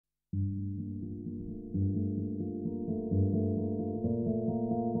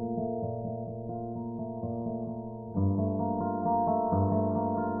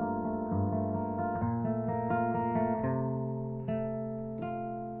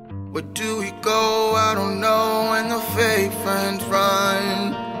Where do we go? I don't know when the fake friends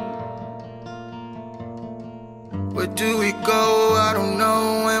run. Where do we go? I don't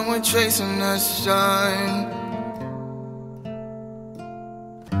know when we're chasing the sun.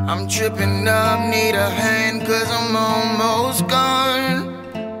 I'm tripping up, need a hand cause I'm almost gone.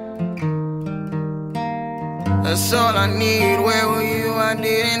 That's all I need, where were you? I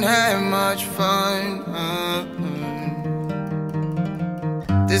didn't have much fun.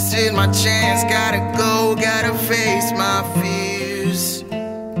 This is my chance, gotta go, gotta face my fears.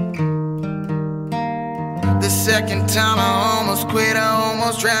 The second time I almost quit, I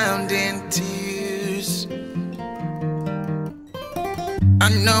almost drowned in tears. I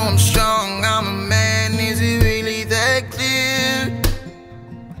know I'm strong, I'm a man, is it really that clear?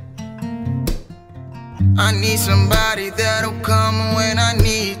 I need somebody that'll come when I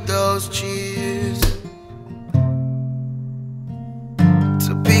need those cheers.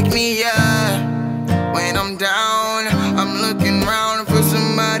 To pick me up when I'm down, I'm looking round for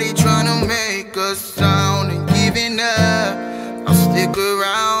somebody trying to make a sound. And giving up, I'll stick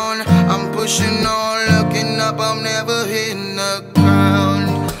around. I'm pushing on, looking up, I'm never hitting the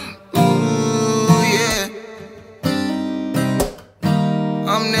ground. Ooh, yeah,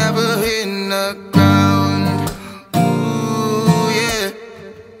 I'm never hitting the ground. Ooh, yeah,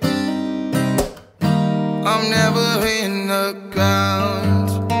 I'm never hitting the ground.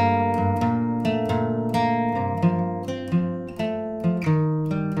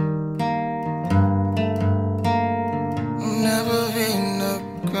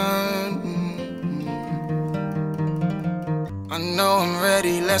 I know I'm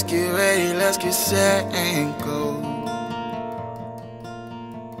ready, let's get set and go.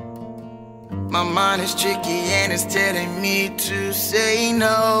 My mind is tricky and it's telling me to say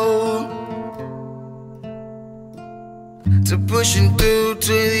no, to pushing through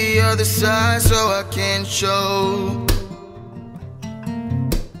to the other side so I can show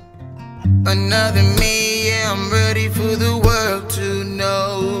another me. Yeah, I'm ready for the world to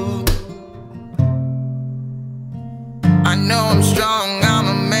know. I know I'm strong, I'm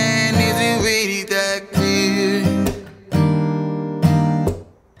a man, is it really that clear?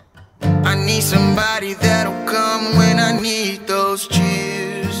 I need somebody that'll come when I need those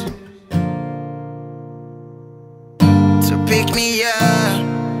cheers. To pick me up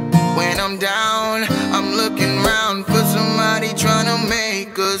when I'm down.